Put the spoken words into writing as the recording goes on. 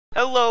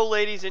Hello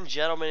ladies and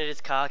gentlemen, it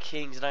is Cod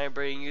Kings and I am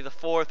bringing you the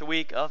 4th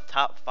week of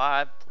top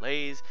 5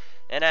 plays.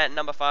 And at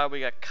number 5 we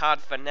got Cod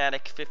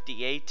Fanatic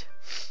 58.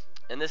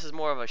 And this is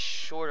more of a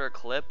shorter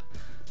clip.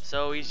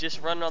 So he's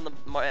just running on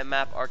the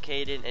map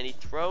Arcading and he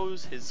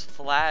throws his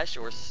flash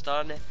or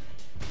stun.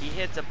 He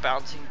hits a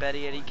bouncing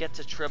Betty and he gets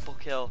a triple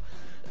kill.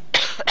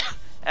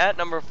 At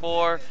number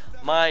 4,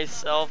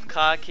 myself,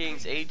 Cod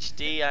Kings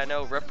HD, I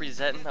know,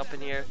 representing up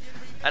in here.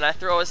 And I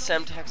throw a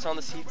Semtex on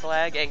the C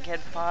flag and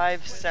get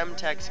 5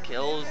 Semtex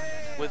kills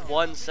with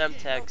 1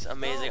 Semtex.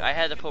 Amazing. I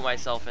had to put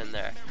myself in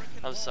there.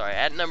 I'm sorry.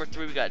 At number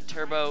 3, we got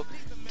Turbo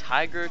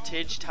Tiger,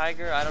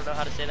 Tiger. I don't know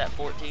how to say that,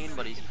 14,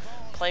 but he's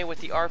playing with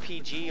the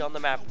RPG on the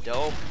map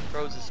Dome.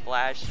 Throws his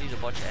flash, sees a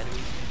bunch of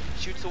enemies.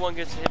 Shoots the one,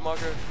 gets a hit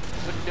marker,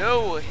 but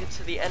no, hits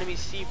the enemy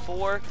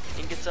C4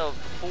 and gets a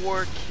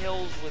 4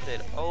 kills with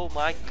it. Oh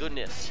my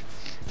goodness.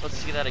 Let's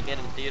see that again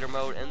in theater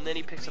mode, and then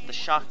he picks up the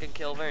shotgun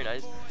kill. Very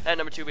nice. At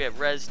number 2, we have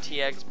Rez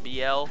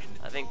TXBL.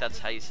 I think that's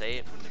how you say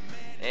it.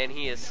 And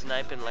he is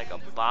sniping like a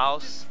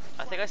boss.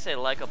 I think I say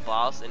like a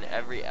boss in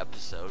every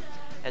episode.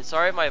 And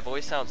sorry if my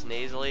voice sounds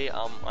nasally.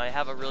 I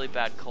have a really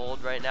bad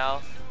cold right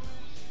now.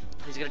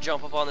 He's gonna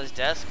jump up on this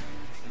desk.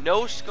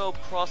 No scope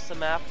across the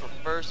map for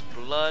first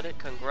blood.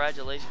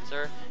 Congratulations,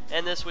 sir.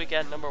 And this week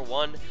at number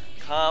 1,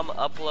 Com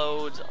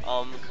Uploads.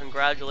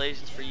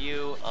 Congratulations for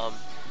you.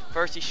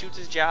 First he shoots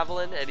his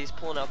javelin and he's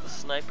pulling out the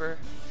sniper.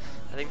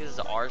 I think this is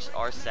R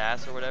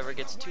SAS or whatever.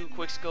 Gets 2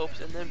 quick scopes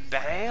and then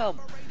BAM!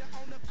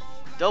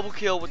 Double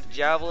kill with the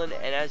javelin,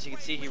 and as you can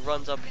see he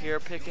runs up here,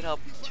 picking up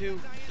 2,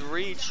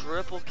 3,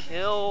 triple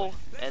kill,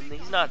 and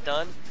he's not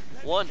done.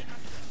 1,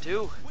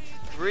 2,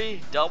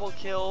 3, double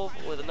kill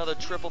with another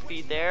triple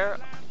feed there.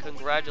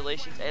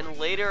 Congratulations. And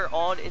later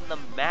on in the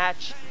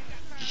match,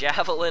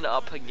 javelin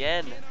up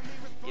again.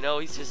 You know,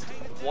 he's just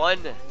 1,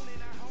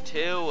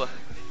 2,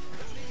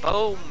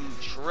 boom,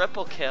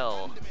 triple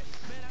kill.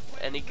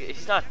 And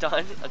he's not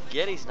done.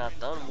 Again, he's not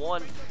done.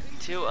 1,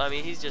 2, I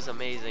mean, he's just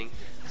amazing.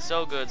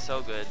 So good,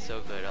 so good,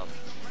 so good.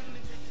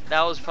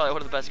 That was probably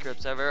one of the best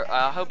scripts ever.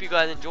 I hope you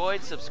guys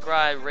enjoyed.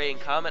 Subscribe, rate, and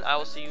comment. I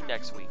will see you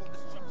next week.